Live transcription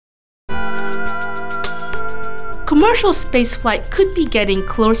commercial spaceflight could be getting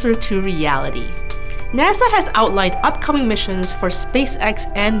closer to reality. NASA has outlined upcoming missions for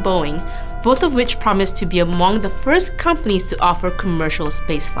SpaceX and Boeing, both of which promise to be among the first companies to offer commercial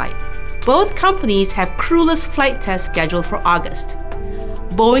spaceflight. Both companies have crewless flight tests scheduled for August.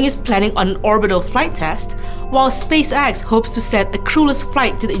 Boeing is planning on an orbital flight test, while SpaceX hopes to send a crewless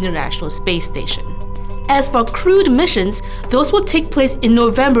flight to the International Space Station. As for crewed missions, those will take place in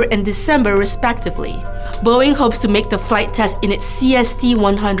November and December respectively. Boeing hopes to make the flight test in its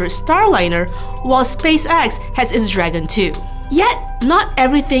CST-100 Starliner, while SpaceX has its Dragon 2. Yet, not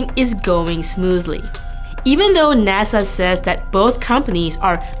everything is going smoothly. Even though NASA says that both companies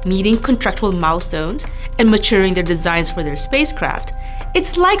are meeting contractual milestones and maturing their designs for their spacecraft,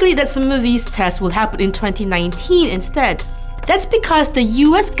 it's likely that some of these tests will happen in 2019 instead. That's because the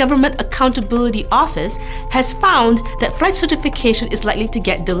US Government Accountability Office has found that flight certification is likely to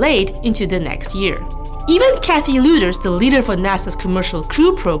get delayed into the next year. Even Kathy Lueders, the leader for NASA's Commercial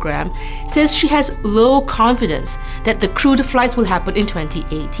Crew Program, says she has low confidence that the crewed flights will happen in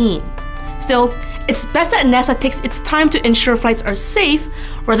 2018. Still, it's best that NASA takes its time to ensure flights are safe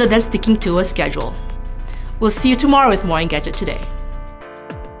rather than sticking to a schedule. We'll see you tomorrow with More Engadget Today.